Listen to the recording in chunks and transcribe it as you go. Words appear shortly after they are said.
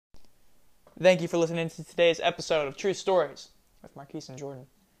Thank you for listening to today's episode of True Stories with Marquise and Jordan.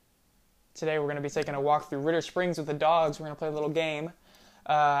 Today we're going to be taking a walk through Ritter Springs with the dogs. We're going to play a little game.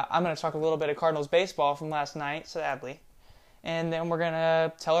 I'm going to talk a little bit of Cardinals baseball from last night, sadly. And then we're going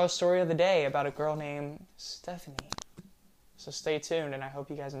to tell our story of the day about a girl named Stephanie. So stay tuned, and I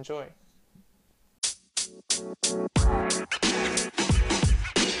hope you guys enjoy.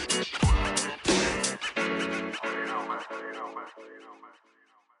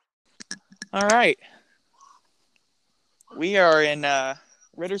 All right. We are in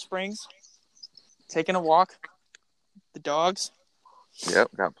Ritter Springs, taking a walk. The dogs. Yep,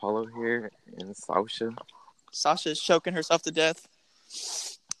 got Paulo here and Sasha. Sasha's choking herself to death.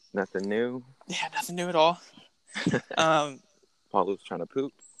 Nothing new. Yeah, nothing new at all. Paulo's trying to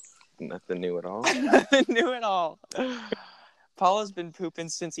poop. Nothing new at all. Nothing new at all. Paula's been pooping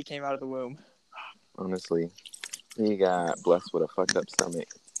since he came out of the womb. Honestly, he got blessed with a fucked up stomach.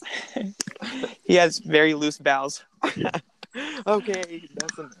 He has very loose bowels. Okay,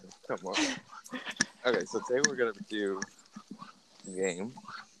 that's enough. Come on. Okay, so today we're gonna do a game.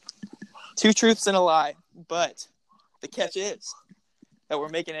 Two truths and a lie, but the catch is that we're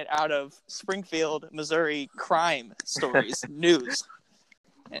making it out of Springfield, Missouri crime stories, news,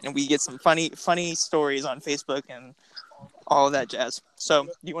 and we get some funny stories on Facebook and all of that jazz. So,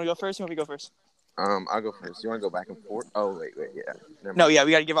 do you want to go first? Or you want me to go first? I'll go first. You want to go back and forth? Oh, wait, yeah. No, yeah, we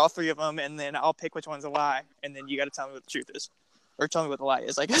got to give all three of them, and then I'll pick which one's a lie, and then you got to tell me what the truth is, or tell me what the lie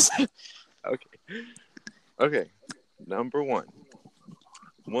is, I guess. Okay. Number one.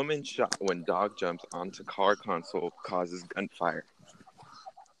 Woman shot when dog jumps onto car console causes gunfire.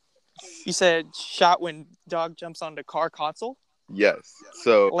 You said shot when dog jumps onto car console? Yes.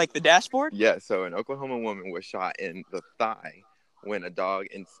 So like the dashboard? Yeah, so an Oklahoma woman was shot in the thigh when a dog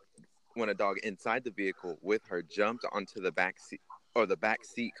inside the vehicle with her jumped onto the back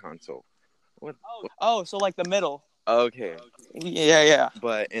seat console. What? Oh, so like the middle. Okay. Yeah.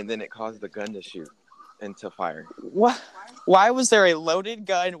 And then it caused the gun to shoot into fire. What? Why was there a loaded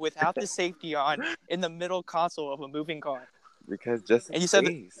gun without the safety on in the middle console of a moving car? Because you said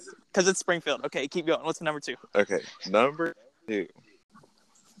because it's Springfield. Okay, keep going. What's the number two? Okay, number two.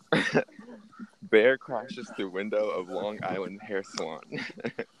 Bear crashes through window of Long Island hair salon.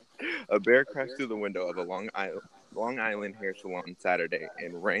 A bear crashed through the window of a Long Island hair salon Saturday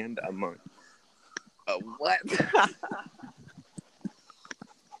and ran amok. What?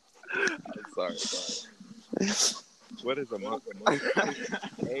 I'm sorry. What is a monk?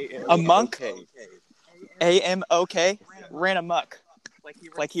 A monk? A-M-O-K? Ran amok.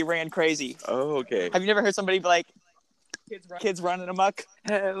 Like he ran crazy. Oh, okay. Have you never heard somebody be like, kids running amok?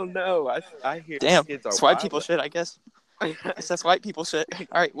 Hell no. I hear damn, kids are it's white wild. people shit, I guess. That's white people shit.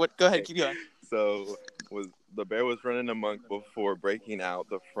 All right, go ahead, keep going. So, the bear was running amok before breaking out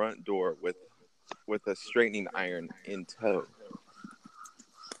the front door with a straightening iron in tow.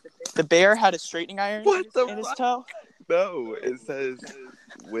 The bear had a straightening iron in his toe? No, it says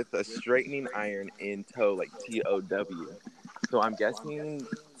with a straightening iron in tow, like T-O-W. So I'm guessing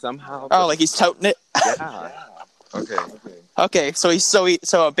somehow. Oh, like he's toting it? Yeah. Okay,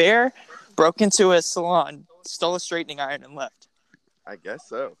 so a bear broke into a salon, stole a straightening iron, and left. I guess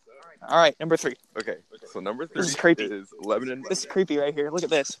so. All right, number three. Okay, so number three This is creepy. is Lebanon. This is creepy right here. Look at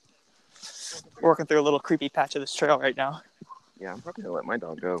this. We're working through a little creepy patch of this trail right now. Yeah, I'm probably going to let my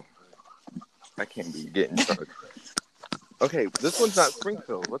dog go. I can't be getting drunk. Okay, this one's not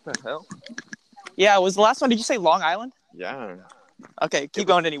Springfield. What the hell? Yeah, was the last one, did you say Long Island? Yeah. Okay, keep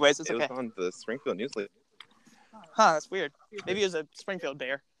going anyways. It's okay. It was on the Springfield Newsletter. Huh, that's weird. Maybe it was a Springfield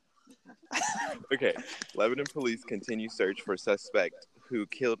bear. Okay, Lebanon police continue search for suspect who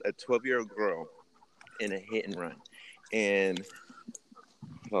killed a 12-year-old girl in a hit and run. And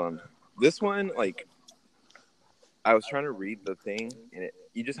this one, like, I was trying to read the thing, and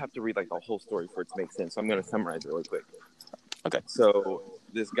you just have to read like the whole story for it to make sense. So I'm going to summarize it really quick. Okay. So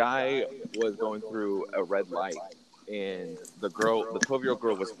this guy was going through a red light, and the 12-year-old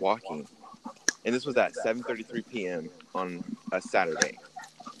girl was walking, and this was at 7:33 p.m. on a Saturday.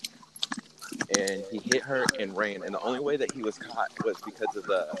 And he hit her and ran, and the only way that he was caught was because of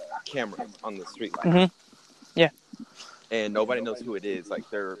the camera on the street light. Mm-hmm. Yeah. And nobody knows who it is. Like,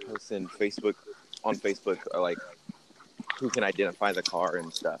 they're posting on Facebook, like, who can identify the car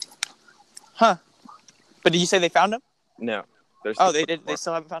and stuff. Huh. But did you say they found him? No. They did. They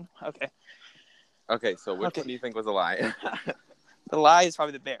still haven't found him? Okay. Okay, so which one do you think was a lie? The lie is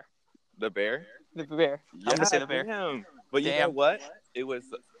probably the bear. The bear? The bear. Yeah, I'm going to say the bear. Damn. But you know what? It was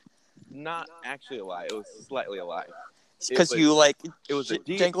not actually a lie. It was slightly a lie. Because you, it was a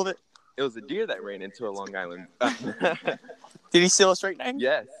deer. Jangled it? It was a deer that ran into a Long Island. Did he steal a straight name?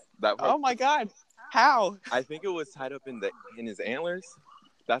 Yes. That Oh my God! How? I think it was tied up in his antlers.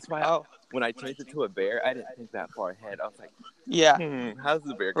 That's why Oh, when I changed it to a bear, I didn't think that far ahead. I was like, yeah. how's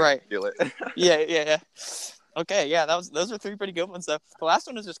the bear gonna Right. feel it? Yeah. Okay, yeah. Those were 3 pretty good ones though. The last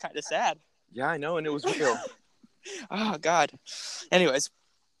one was just kind of sad. Yeah, I know, and it was real. Oh God. Anyways,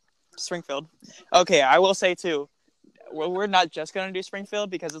 Springfield. Okay, I will say too. We're not just gonna do Springfield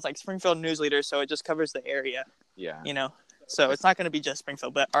because it's like Springfield News Leader, so it just covers the area. Yeah. You know, so it's not gonna be just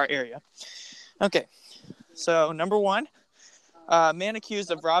Springfield, but our area. Okay. So number 1, a man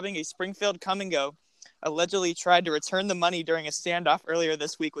accused of robbing a Springfield Come and Go allegedly tried to return the money during a standoff earlier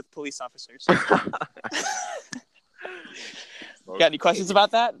this week with police officers. Got any questions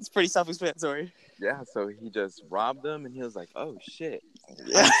about that? It's pretty self-explanatory. Yeah, so he just robbed them, and he was like, "Oh shit!"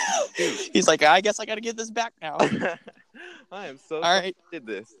 Yeah. He's like, I guess I got to get this back now. I am so All right. did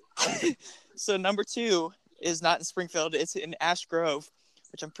this. So number 2 is not in Springfield; it's in Ash Grove,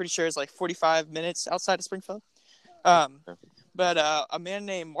 which I'm pretty sure is like 45 minutes outside of Springfield. But a man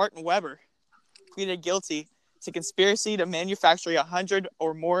named Martin Weber pleaded guilty to conspiracy to manufacture 100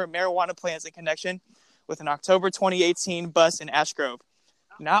 or more marijuana plants in connection with an October 2018 bus in Ash Grove.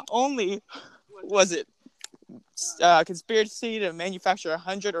 Not only was it conspiracy to manufacture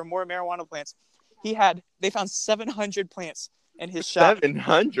 100 or more marijuana plants, they found 700 plants in his shop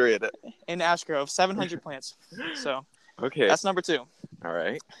 700 in Ash Grove. 700 plants. So okay, that's number 2. all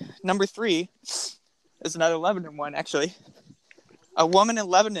right. Number 3 is another Lebanon one, actually. A woman in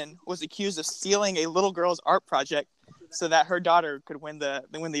Lebanon was accused of stealing a little girl's art project so that her daughter could win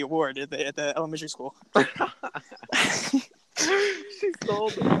the award at the elementary school.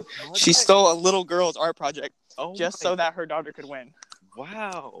 She stole a little girl's art project just so that her daughter could win.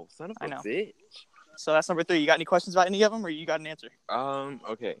 Wow, son of a bitch. So that's number 3. You got any questions about any of them, or you got an answer?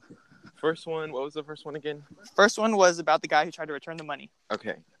 Okay. First one, what was the first one again? First one was about the guy who tried to return the money.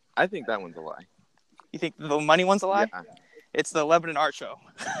 Okay. I think that one's a lie. You think the money one's a lie? Yeah. It's the Lebanon Art Show.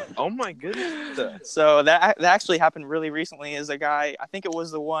 Oh my goodness. So that actually happened really recently. Is a guy, I think it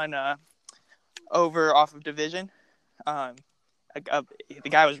was the one over off of Division. The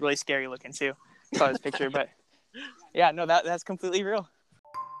guy was really scary looking too. I saw his picture, but yeah, no, that's completely real.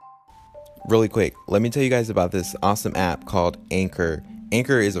 Really quick, let me tell you guys about this awesome app called Anchor.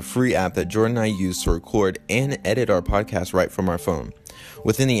 Anchor is a free app that Jordan and I use to record and edit our podcast right from our phone.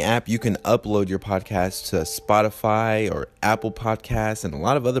 Within the app, you can upload your podcast to Spotify or Apple Podcasts and a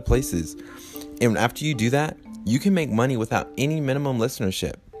lot of other places. And after you do that, you can make money without any minimum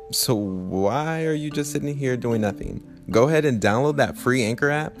listenership. So why are you just sitting here doing nothing? Go ahead and download that free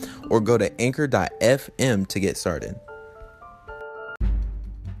Anchor app or go to anchor.fm to get started.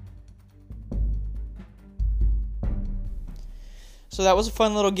 So that was a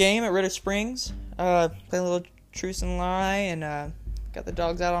fun little game at Ritter Springs. Played a little truce and lie and got the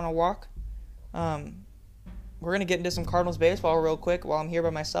dogs out on a walk. We're going to get into some Cardinals baseball real quick while I'm here by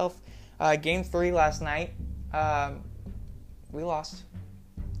myself. Game 3 last night. We lost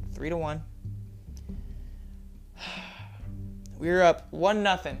 3-1. We were up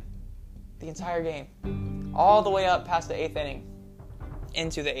 1-0 the entire game. All the way up past the 8th inning.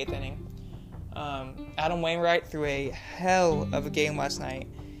 Into the 8th inning. Adam Wainwright threw a hell of a game last night.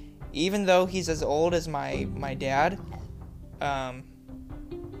 Even though he's as old as my dad,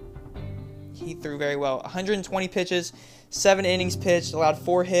 he threw very well. 120 pitches, 7 innings pitched, allowed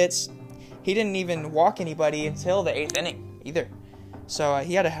 4 hits. He didn't even walk anybody until the 8th inning either. So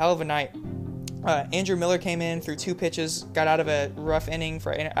he had a hell of a night. Andrew Miller came in, threw 2 pitches, got out of a rough inning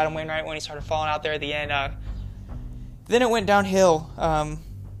for Adam Wainwright when he started falling out there at the end. Then it went downhill.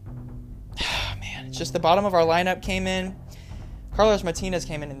 It's just the bottom of our lineup came in. Carlos Martinez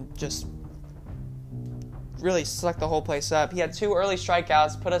came in and just really sucked the whole place up. He had 2 early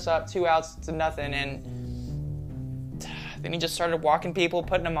strikeouts, put us up 2-0, and then he just started walking people,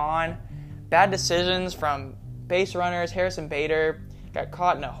 putting them on. Bad decisions from base runners. Harrison Bader got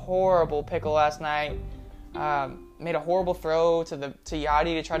caught in a horrible pickle last night. Made a horrible throw to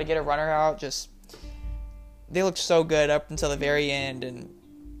Yachty to try to get a runner out. They looked so good up until the very end. And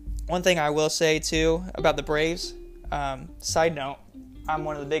one thing I will say, too, about the Braves, side note, I'm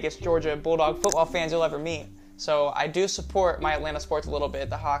one of the biggest Georgia Bulldog football fans you'll ever meet. So I do support my Atlanta sports a little bit,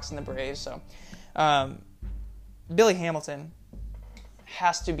 the Hawks and the Braves. So Billy Hamilton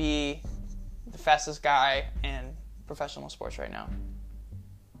has to be the fastest guy in professional sports right now.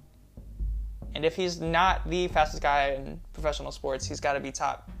 And if he's not the fastest guy in professional sports, he's got to be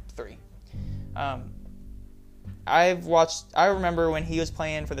top 3. I remember when he was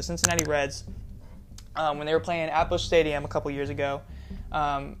playing for the Cincinnati Reds, when they were playing at Busch Stadium a couple years ago,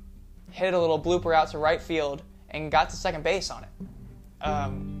 hit a little blooper out to right field and got to second base on it.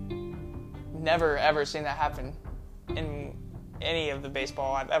 never ever seen that happen in any of the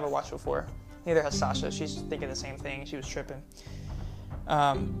baseball I've ever watched before. Neither has Sasha. She's thinking the same thing. She was tripping.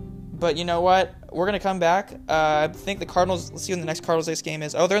 But you know what? We're going to come back. I think the Cardinals, let's see when the next Cardinals-Ace game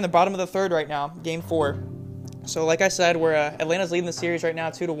is. Oh, they're in the bottom of the third right now, game 4. So like I said, Atlanta's leading the series right now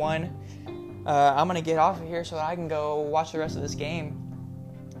 2-1. I'm going to get off of here so that I can go watch the rest of this game.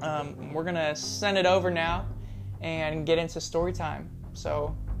 We're going to send it over now and get into story time.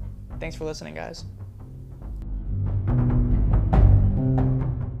 So thanks for listening, guys.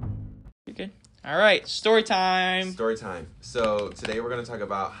 You good? All right, story time. Story time. So today we're going to talk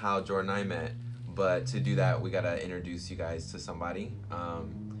about how Jordan and I met. But to do that, we got to introduce you guys to somebody.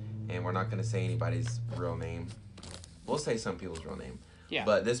 And we're not going to say anybody's real name. We'll say some people's real name. Yeah.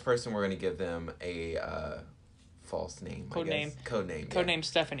 But this person, we're going to give them a false name. Code name. Codename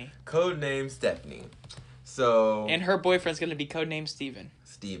Stephanie. Codename Stephanie. So. And her boyfriend's going to be codename Steven.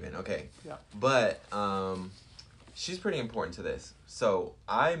 Steven, okay. Yeah. But she's pretty important to this. So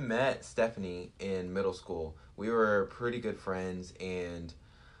I met Stephanie in middle school. We were pretty good friends, and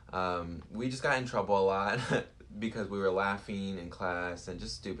we just got in trouble a lot because we were laughing in class and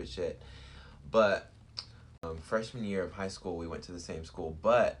just stupid shit. But freshman year of high school, we went to the same school,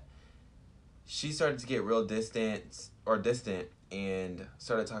 but she started to get real distant and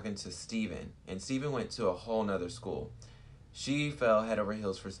started talking to Steven. And Steven went to a whole nother school. She fell head over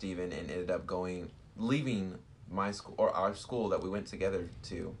heels for Steven and ended up leaving my school, or our school that we went together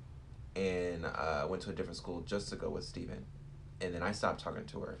to, and went to a different school just to go with Steven. And then I stopped talking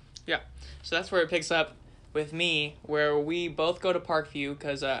to her. Yeah. So that's where it picks up with me, where we both go to Parkview,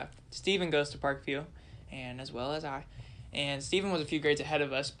 because Steven goes to Parkview, and as well as I. And Steven was a few grades ahead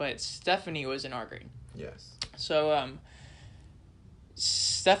of us, but Stephanie was in our grade. Yes. So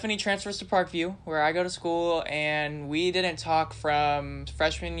Stephanie transfers to Parkview, where I go to school, and we didn't talk from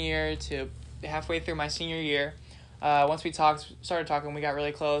freshman year to halfway through my senior year. Once we started talking, we got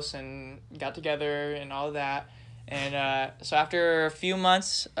really close and got together and all of that. And so after a few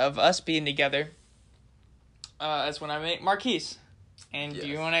months of us being together, that's when I met Marquise. And Yes. Do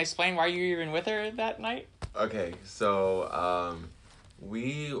you want to explain why you were even with her that night? Okay, so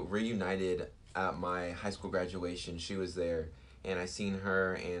we reunited at my high school graduation. She was there, and I seen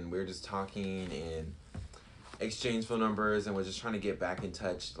her, and we were just talking and exchanged phone numbers, and we're just trying to get back in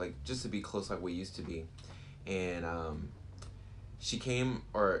touch, like just to be close like we used to be. And she came,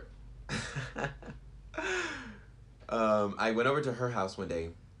 or I went over to her house one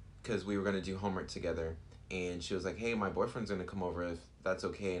day because we were going to do homework together, and she was like, hey, my boyfriend's going to come over if that's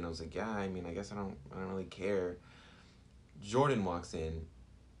okay. And I was like, yeah, I mean, I guess I don't really care. Jordan walks in,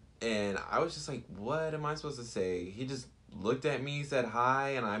 and I was just like, what am I supposed to say? He just looked at me, said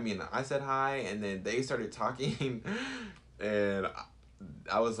hi, and I said hi, and then they started talking, and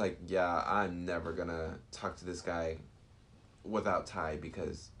I was like, yeah, I'm never gonna talk to this guy without Ty,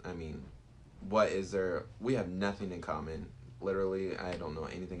 because, I mean, what is there? We have nothing in common. Literally, I don't know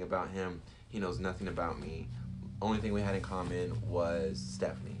anything about him. He knows nothing about me. Only thing we had in common was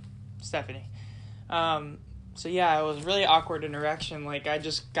Stephanie. So yeah, it was really awkward interaction. Like, I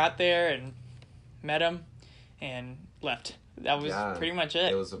just got there and met him and left. That was pretty much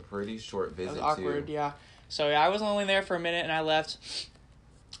it. It was a pretty short visit, It was awkward, too. yeah. So yeah, I was only there for a minute and I left.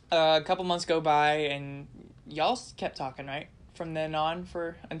 A couple months go by and y'all kept talking, right? From then on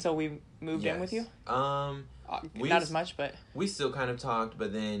until we moved in with you? Not as much, but... We still kind of talked,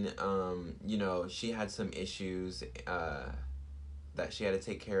 but then, she had some issues that she had to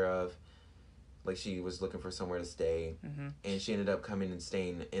take care of. Like, she was looking for somewhere to stay. Mm-hmm. And she ended up coming and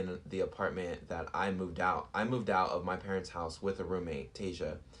staying in the apartment that I moved out. I moved out of my parents' house with a roommate,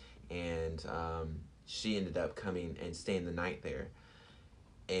 Tasia. And she ended up coming and staying the night there.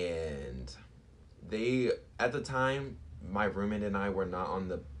 And at the time, my roommate and I were not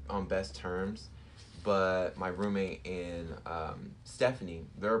on best terms. But my roommate and Stephanie,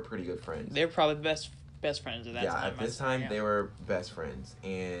 they're pretty good friends. They were probably the best friends at that time. Yeah, at this time, they were best friends.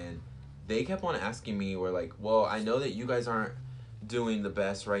 And they kept on asking me, we're like, well, I know that you guys aren't doing the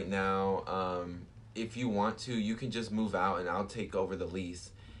best right now. If you want to, you can just move out and I'll take over the lease.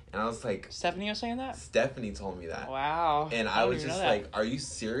 And I was like... Stephanie was saying that? Stephanie told me that. Wow. And I was just like, are you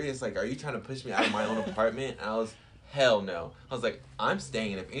serious? Like, are you trying to push me out of my own apartment? And I was... Hell no. I was like, I'm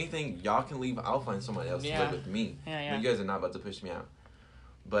staying. If anything, y'all can leave. I'll find someone else to live with me. Yeah. You guys are not about to push me out.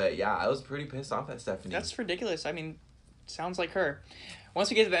 But yeah, I was pretty pissed off at Stephanie. That's ridiculous. I mean, sounds like her. Once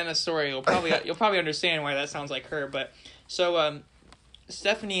we get to the end of the story, you'll probably understand why that sounds like her. But so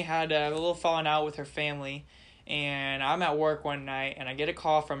Stephanie had a little falling out with her family, and I'm at work one night, and I get a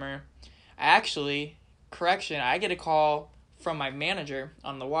call from her. I get a call from my manager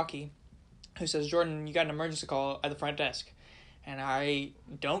on the walkie. who says, Jordan, you got an emergency call at the front desk. And I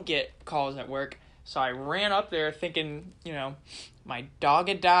don't get calls at work. So I ran up there thinking, my dog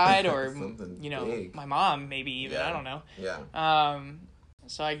had died or, big. my mom maybe even. Yeah. I don't know. Yeah.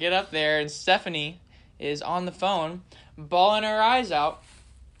 So I get up there and Stephanie is on the phone bawling her eyes out.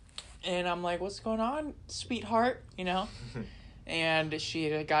 And I'm like, what's going on, sweetheart? And she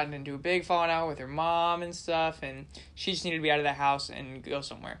had gotten into a big falling out with her mom and stuff. And she just needed to be out of the house and go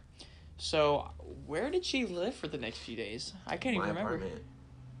somewhere. So where did she live for the next few days? I can't even remember. Apartment.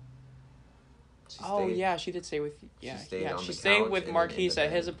 She did stay with She She stayed with Marquise at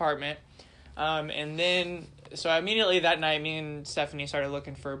his apartment. And then so immediately that night, me and Stephanie started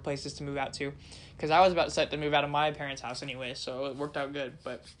looking for places to move out to, because I was about set to move out of my parents' house anyway, so it worked out good.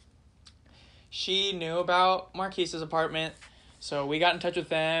 But she knew about Marquise's apartment, so we got in touch with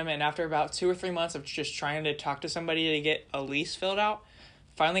them. And after about 2 or 3 months of just trying to talk to somebody to get a lease filled out,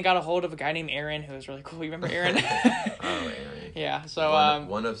 finally got a hold of a guy named Aaron, who was really cool. You remember Aaron? Oh, Aaron. Yeah. So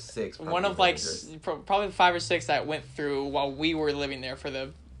one of six. One of probably 5 or 6 that went through while we were living there for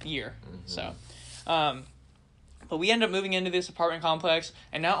the year. Mm-hmm. So, but we ended up moving into this apartment complex,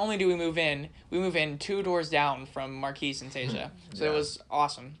 and not only do we move in 2 doors down from Marquise and Tasia. So Yeah. it was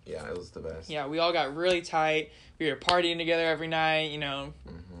awesome. Yeah, it was the best. Yeah, we all got really tight. We were partying together every night.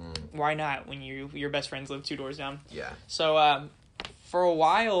 Mm-hmm. Why not when your best friends live 2 doors down? Yeah. So for a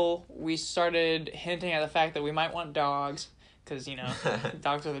while, we started hinting at the fact that we might want dogs, because,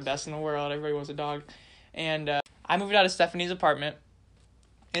 dogs are the best in the world. Everybody wants a dog. And I moved out of Stephanie's apartment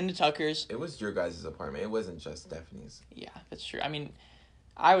into Tucker's. It was your guys' apartment. It wasn't just Stephanie's. Yeah, that's true. I mean,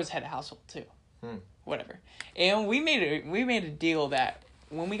 I was head of household, too. Whatever. And we made a deal that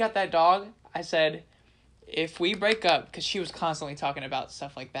when we got that dog, I said, if we break up, because she was constantly talking about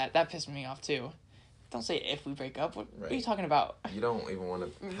stuff like that. That pissed me off, too. Don't say if we break up. What are you talking about? You don't even want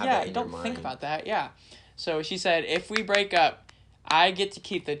to have that in your mind. Don't think about that. Yeah. So she said, if we break up, I get to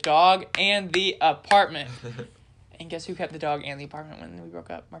keep the dog and the apartment. And guess who kept the dog and the apartment when we broke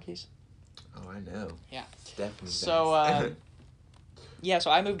up, Marquise? Oh, I know. Yeah. Stephanie. So,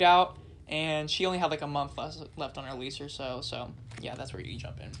 so I moved out, and she only had like a month left on her lease or so. So, yeah, that's where you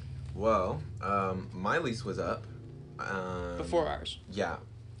jump in. Well, my lease was up. Before ours. Yeah.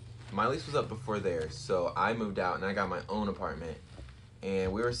 My lease was up before theirs, so I moved out and I got my own apartment.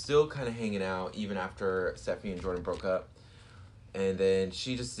 And we were still kind of hanging out even after Stephanie and Jordan broke up. And then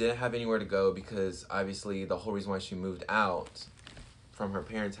she just didn't have anywhere to go because obviously the whole reason why she moved out from her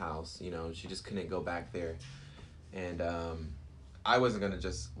parents' house, she just couldn't go back there. And I wasn't going to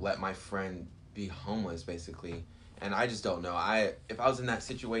just let my friend be homeless, basically. And I just don't know. If I was in that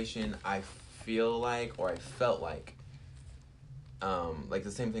situation, I felt like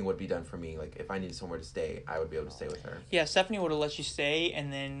the same thing would be done for me. Like, if I needed somewhere to stay, I would be able to stay with her. Yeah, Stephanie would have let you stay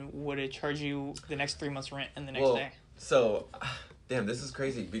and then would have charged you the next 3 months' rent and the next day. So, damn, this is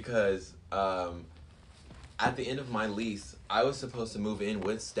crazy because at the end of my lease, I was supposed to move in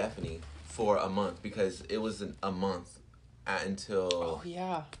with Stephanie for a month because it was a month until... Oh,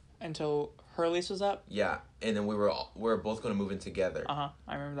 yeah. Until her lease was up? Yeah, and then we were both going to move in together. Uh-huh,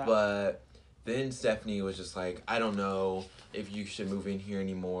 I remember that. But then Stephanie was just like, I don't know if you should move in here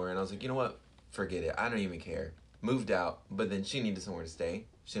anymore. And I was like, you know what? Forget it. I don't even care. Moved out, but then she needed somewhere to stay.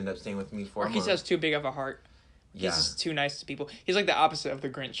 She ended up staying with me for a month. Marquise has too big of a heart. He's just too nice to people. He's like the opposite of the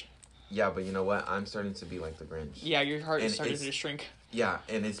Grinch. Yeah, but you know what? I'm starting to be like the Grinch. Yeah, your heart is starting to shrink. Yeah,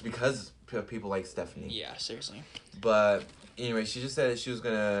 and it's because of people like Stephanie. Yeah, seriously. But anyway, she just said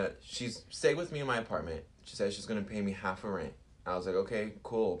she's stayed with me in my apartment. She said she's gonna pay me half a rent. I was like, okay,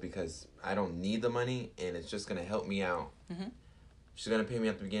 cool, because I don't need the money, and it's just gonna help me out. Mm-hmm. She's gonna pay me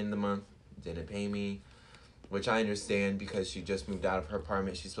at the beginning of the month. Didn't pay me. Which I understand because she just moved out of her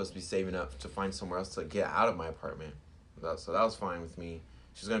apartment. She's supposed to be saving up to find somewhere else to get out of my apartment. So that was fine with me.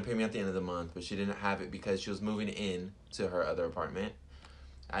 She was going to pay me at the end of the month, but she didn't have it because she was moving in to her other apartment.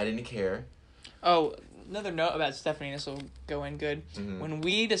 I didn't care. Oh, another note about Stephanie, this will go in good. Mm-hmm. When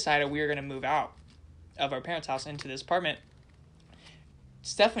we decided we were going to move out of our parents' house into this apartment,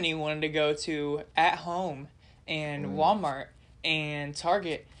 Stephanie wanted to go to At Home and Walmart and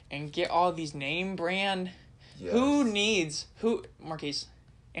Target and get all these name brand... Yes. Marquise,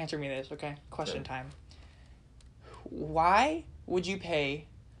 answer me this, okay? Question time. Why would you pay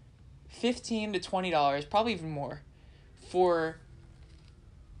 $15 to $20, probably even more, for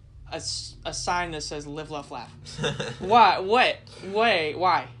a sign that says live, love, laugh? Why? What?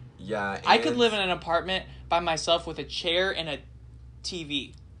 Why? Yeah. I could live in an apartment by myself with a chair and a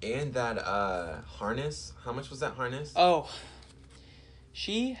TV. And that harness. How much was that harness? Oh.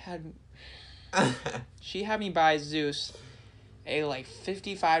 She had me buy Zeus a like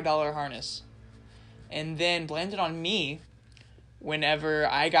 $55 harness, and then blamed it on me whenever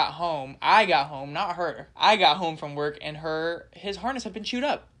I got home, not her. I got home from work and his harness had been chewed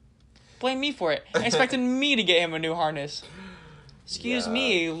up. Blame me for it. I expected me to get him a new harness. Excuse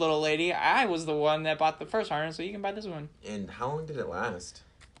me, little lady. I was the one that bought the first harness, so you can buy this one. And how long did it last?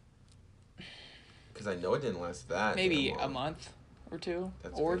 Because I know it didn't last that. Maybe a month or two.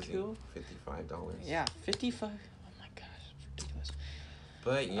 That's or crazy. two. $55. Yeah, 55. Oh my gosh, ridiculous.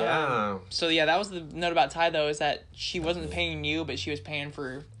 But yeah. So yeah, that was the note about Ty though, is that she wasn't paying you, but she was paying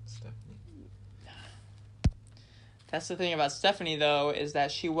for. Stephanie. That's the thing about Stephanie though, is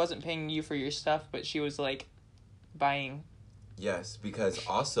that she wasn't paying you for your stuff, but she was like buying. Yes, because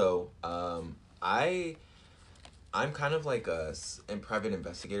also, I'm kind of like a private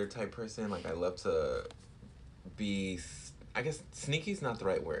investigator type person. Like, I love to be, I guess sneaky is not the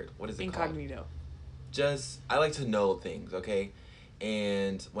right word. What is it called? Incognito. I like to know things, okay?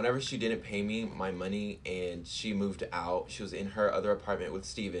 And whenever she didn't pay me my money and she moved out, she was in her other apartment with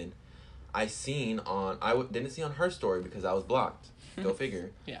Steven, I didn't see on her story because I was blocked. Go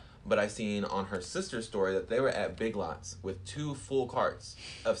figure. Yeah. But I seen on her sister's story that they were at Big Lots with 2 full carts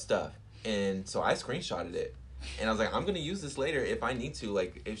of stuff. And so I screenshotted it. And I was like, I'm going to use this later if I need to.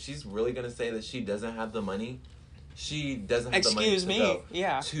 Like, if she's really going to say that she doesn't have the money, she doesn't have the money to go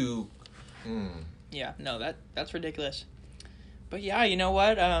Yeah. to... Yeah, no, that's ridiculous. But yeah, you know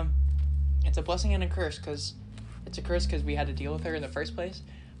what? It's a blessing and a curse, because it's a curse because we had to deal with her in the first place.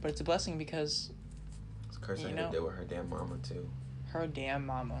 But it's a blessing because... It's a curse I had to deal with her damn mama, too. Her damn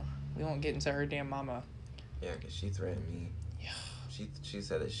mama. We won't get into her damn mama. Yeah, because she threatened me. Yeah. She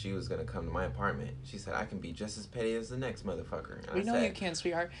said that she was going to come to my apartment. She said, I can be just as petty as the next motherfucker. And We know you can,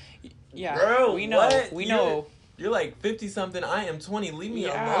 sweetheart. Yeah, bro, we know. What? We know. You're like 50-something. I am 20. Leave me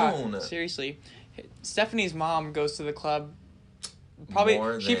alone. Seriously. Stephanie's mom goes to the club.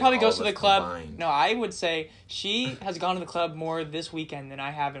 She probably goes to the club. Combined. No, I would say she has gone to the club more this weekend than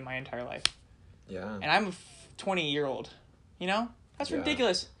I have in my entire life. Yeah. And I'm a 20-year-old. You know? That's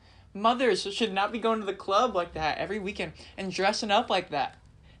ridiculous. Mothers should not be going to the club like that every weekend and dressing up like that.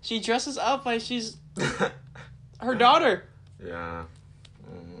 She dresses up like she's her daughter. Yeah.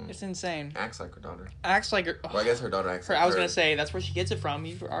 It's insane. Acts like her daughter. Acts like her... Well, I guess her daughter acts like her. I was going to say, that's where she gets it from.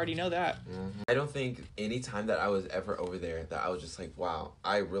 You already know that. I don't think any time that I was ever over there that I was just like, wow,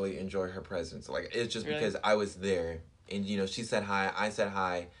 I really enjoy her presence. Like, it's just because I was there. And, you know, she said hi. I said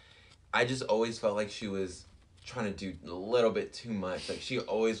hi. I just always felt like she was trying to do a little bit too much. Like, she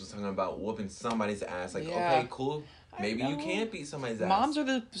always was talking about whooping somebody's ass. Like, okay, cool. Maybe you can't beat somebody's ass. Moms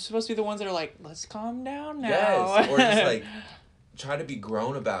are supposed to be the ones that are like, let's calm down now. Yes, or just like try to be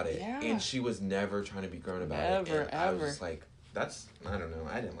grown about it. Yeah. And she was never trying to be grown about it. Never, ever. I was just like, I don't know.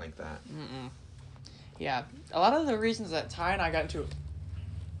 I didn't like that. Yeah. A lot of the reasons that Ty and I got into...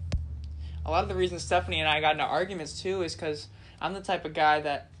 A lot of the reasons Stephanie and I got into arguments, too, is because I'm the type of guy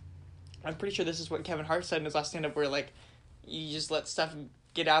that... I'm pretty sure this is what Kevin Hart said in his last stand-up, where, like, you just let stuff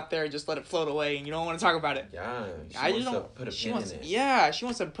get out there and just let it float away, and you don't want to talk about it. Yeah, she wants to put a pin in it. Yeah, she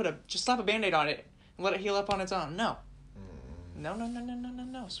wants to just slap a Band-Aid on it and let it heal up on its own. No.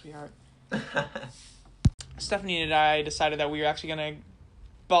 No, sweetheart. Stephanie and I decided that we were actually going to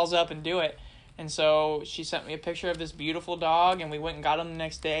balls up and do it. And so she sent me a picture of this beautiful dog, and we went and got him the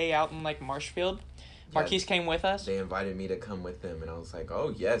next day out in, like, Marshfield. Marquise came with us. They invited me to come with them, and I was like,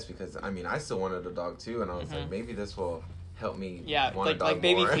 oh, yes, because, I mean, I still wanted a dog, too, and I was like, maybe this will help me want a dog like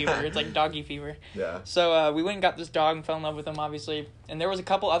baby more. fever. It's like doggy fever. Yeah. So we went and got this dog and fell in love with him, obviously. And there was a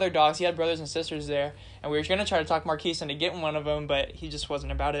couple other dogs. He had brothers and sisters there, and we were going to try to talk Marquise into getting one of them, but he just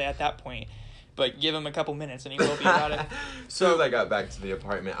wasn't about it at that point. But give him a couple minutes, and he will be about it. As soon as I got back to the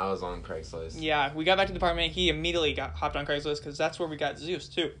apartment, I was on Craigslist. Yeah, we got back to the apartment. He immediately hopped on Craigslist, because that's where we got Zeus,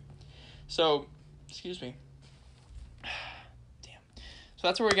 too. So, excuse me. Damn. So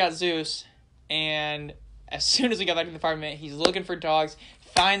that's where we got Zeus, and as soon as we got back to the apartment, he's looking for dogs,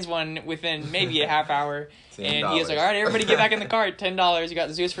 finds one within maybe a half hour, and he was like, all right, everybody get back in the car, $10. You got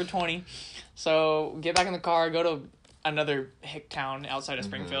Zeus for $20. So get back in the car, go to another hick town outside of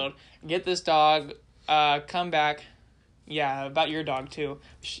Springfield, get this dog, come back. Yeah, about your dog, too.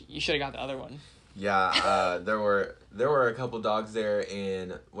 You should have got the other one. Yeah, there were a couple dogs there,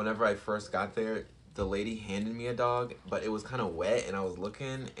 and whenever I first got there, the lady handed me a dog, but it was kind of wet, and I was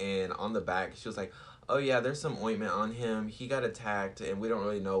looking, and on the back, she was like, oh yeah, there's some ointment on him. He got attacked, and we don't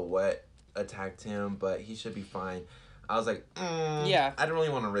really know what attacked him, but he should be fine. I was like, yeah, I don't really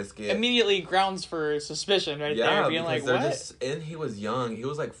want to risk it. Immediately grounds for suspicion there, being like, what? And he was young. He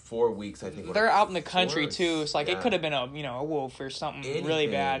was like 4 weeks, I think. They're out in the country, too, so like it could have been a wolf or something really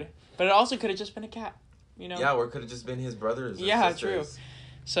bad. But it also could have just been a cat. you know? Yeah, or it could have just been his brothers or Yeah, sisters. true.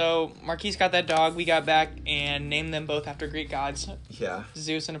 So Marquise got that dog. We got back and named them both after Greek gods, Yeah.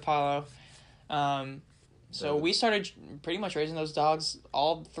 Zeus and Apollo. So we started pretty much raising those dogs,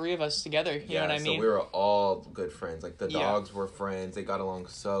 all three of us together. You know what I mean? So we were all good friends. Like, the Yeah. dogs were friends. They got along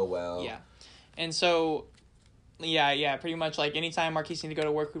so well. Yeah. And so, pretty much, like, anytime Marquise needed to go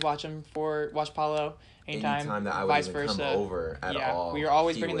to work, we'd watch Paulo. Anytime that I would vice even versa. come over at all. We were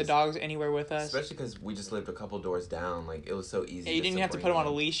always he bringing the was- dogs anywhere with us. Especially because we just lived a couple doors down. Like, it was so easy. Yeah, you didn't have to put him on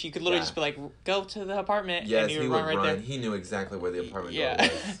a leash. You could literally just be like, go to the apartment, Yes, and he would run right there. He knew exactly where the apartment door Yeah.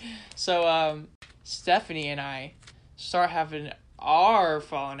 was. So, Stephanie and I start having our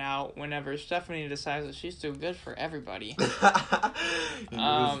falling out whenever Stephanie decides that she's too good for everybody. You just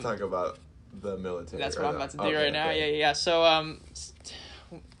talk about the military. That's what I'm about to do right now. Okay. Yeah. So,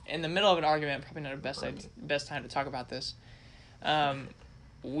 in the middle of an argument, probably not the best time to talk about this.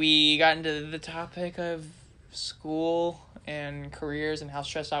 We got into the topic of school and careers and how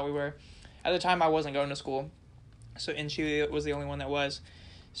stressed out we were. At the time, I wasn't going to school, and she was the only one that was.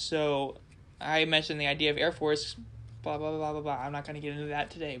 So, I mentioned the idea of Air Force. Blah blah blah blah blah. I'm not going to get into that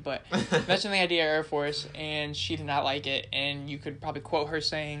today, but mentioned the idea of Air Force, and she did not like it. And you could probably quote her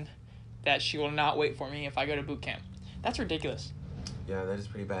saying that she will not wait for me if I go to boot camp. That's ridiculous. Yeah, that is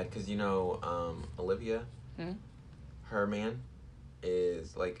pretty bad because Olivia, mm-hmm. her man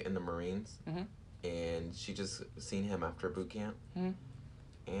is like in the Marines, mm-hmm. and she just seen him after boot camp, mm-hmm.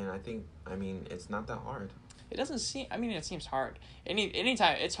 and it's not that hard. It doesn't seem. It seems hard.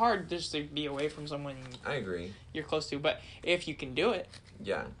 Anytime it's hard just to be away from someone. I agree. You're close to, but if you can do it.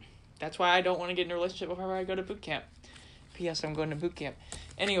 Yeah. That's why I don't want to get in a relationship before I go to boot camp. P.S. I'm going to boot camp.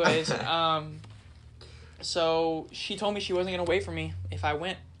 Anyways, so she told me she wasn't gonna wait for me if I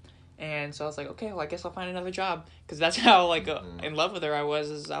went, and so I was like, okay, well I guess I'll find another job, because that's how in love with her I was.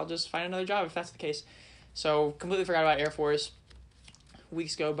 Is I'll just find another job if that's the case. So completely forgot about Air Force.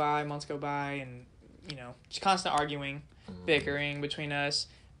 Weeks go by, months go by, and just constant arguing, bickering between us.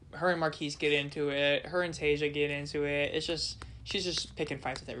 Her and Marquise get into it. Her and Tasia get into it. It's just she's just picking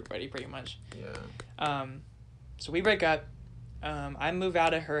fights with everybody pretty much. Yeah. So we break up. I move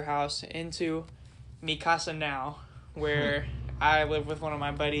out of her house into Mi Casa now, where I live with one of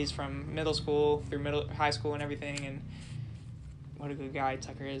my buddies from middle school through high school and everything. And what a good guy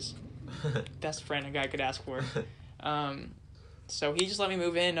Tucker is. Best friend a guy could ask for. So he just let me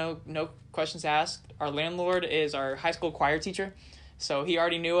move in, no questions asked. Our landlord is our high school choir teacher, so he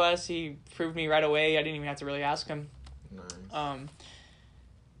already knew us. He proved me right away. I didn't even have to really ask him. Nice.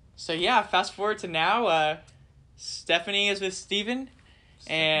 So yeah, fast forward to now. Stephanie is with Steven,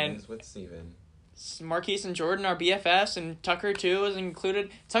 and Marquise and Jordan are BFFs, and Tucker too is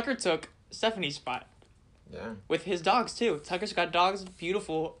included. Tucker took Stephanie's spot. Yeah. With his dogs, too. Tucker's got dogs.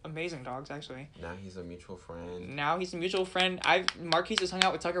 Beautiful, amazing dogs, actually. Now he's a mutual friend. Marquise has hung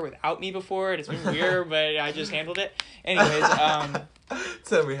out with Tucker without me before, and it's been weird, but I just handled it. Anyways,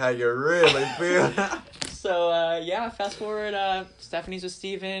 Tell me how you really feel. So, fast forward, Stephanie's with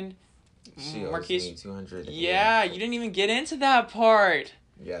Steven. She Marquise, owes me $200. Yeah, you didn't even get into that part.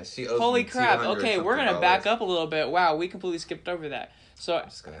 Yeah, she owes Holy me crap. $200 Okay, we're going to back up a little bit. Wow, we completely skipped over that. So,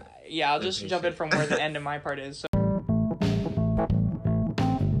 I'll just jump in from where the end of my part is. So,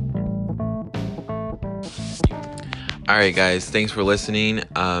 Alright guys, thanks for listening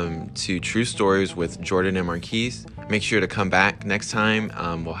to True Stories with Jordan and Marquise. Make sure to come back next time.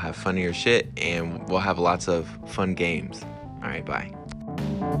 We'll have funnier shit and we'll have lots of fun games. Alright, bye.